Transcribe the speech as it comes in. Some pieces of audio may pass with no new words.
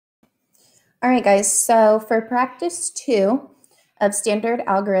All right, guys, so for practice 2 of standard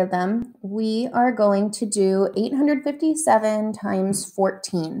algorithm, we are going to do 857 times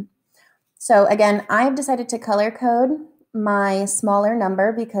 14. So again, I've decided to color code my smaller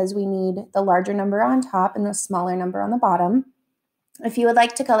number because we need the larger number on top and the smaller number on the bottom. If you would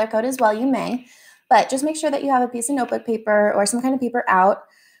like to color code as well, you may, but just make sure that you have a piece of notebook paper or some kind of paper out.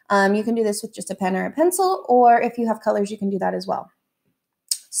 You can do this with just a pen or a pencil, or if you have colors, you can do that as well.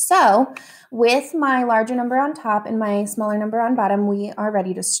 So with my larger number on top and my smaller number on bottom, we are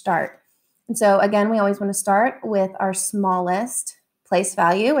ready to start. And so again, we always want to start with our smallest place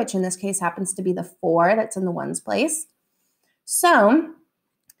value, which in this case happens to be the 4 that's in the ones place. So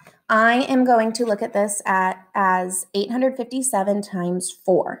I am going to look at this as 857 times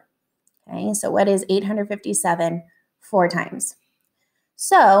 4. Okay, so what is 857 4 times?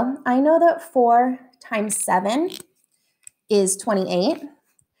 So I know that 4 times 7 is 28.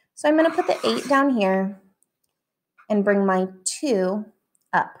 So I'm going to put the 8 down here and bring my 2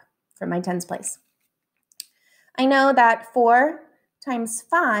 up for my tens place. I know that 4 times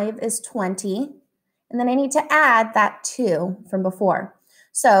 5 is 20, and then I need to add that 2 from before.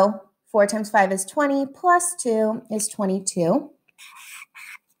 So 4 times 5 is 20, plus 2 is 22.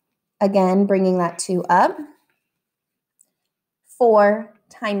 Again, bringing that 2 up. 4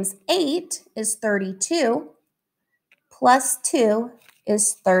 times 8 is 32, plus 2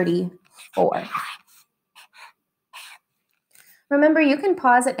 is 34. Remember, you can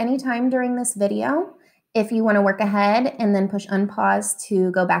pause at any time during this video if you want to work ahead and then push unpause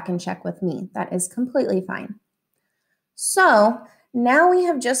to go back and check with me. That is completely fine. So now we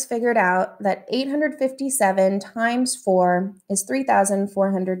have just figured out that 857 times 4 is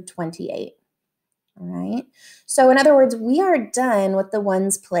 3,428. All right. So in other words, we are done with the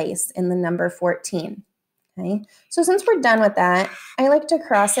ones place in the number 14. Okay. So since we're done with that, I like to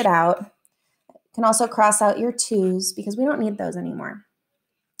cross it out. You can also cross out your 2s because we don't need those anymore.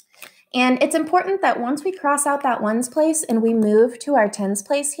 And it's important that once we cross out that ones place and we move to our tens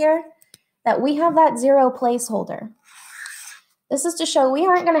place here, that we have that 0 placeholder. This is to show we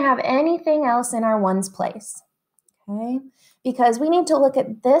aren't going to have anything else in our ones place. Okay? Because we need to look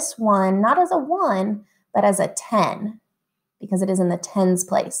at this one not as a 1, but as a 10, because it is in the tens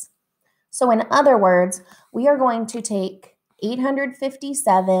place. So in other words, we are going to take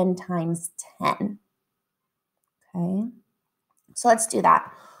 857 times 10. Okay, so let's do that.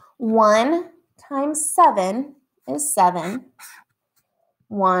 1 times 7 is 7.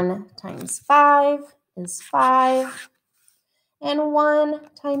 1 times 5 is 5. And 1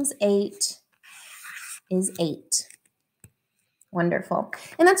 times 8 is 8. Wonderful.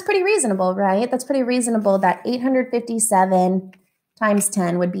 And that's pretty reasonable, right? That's pretty reasonable that 857 times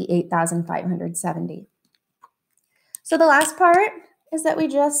 10 would be 8,570. So the last part is that we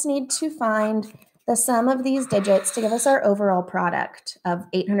just need to find the sum of these digits to give us our overall product of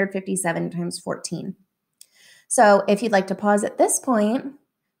 857 times 14. So if you'd like to pause at this point,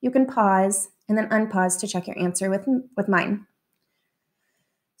 you can pause and then unpause to check your answer with mine.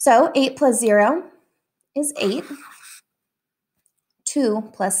 So 8 plus 0 is 8.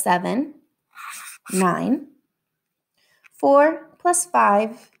 2 plus 7, 9. 4 plus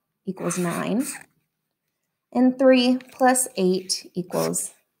 5 equals 9. And 3 plus 8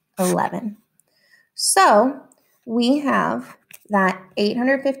 equals 11. So we have that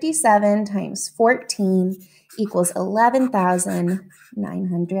 857 times 14 equals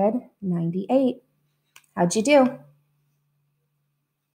 11,998. How'd you do?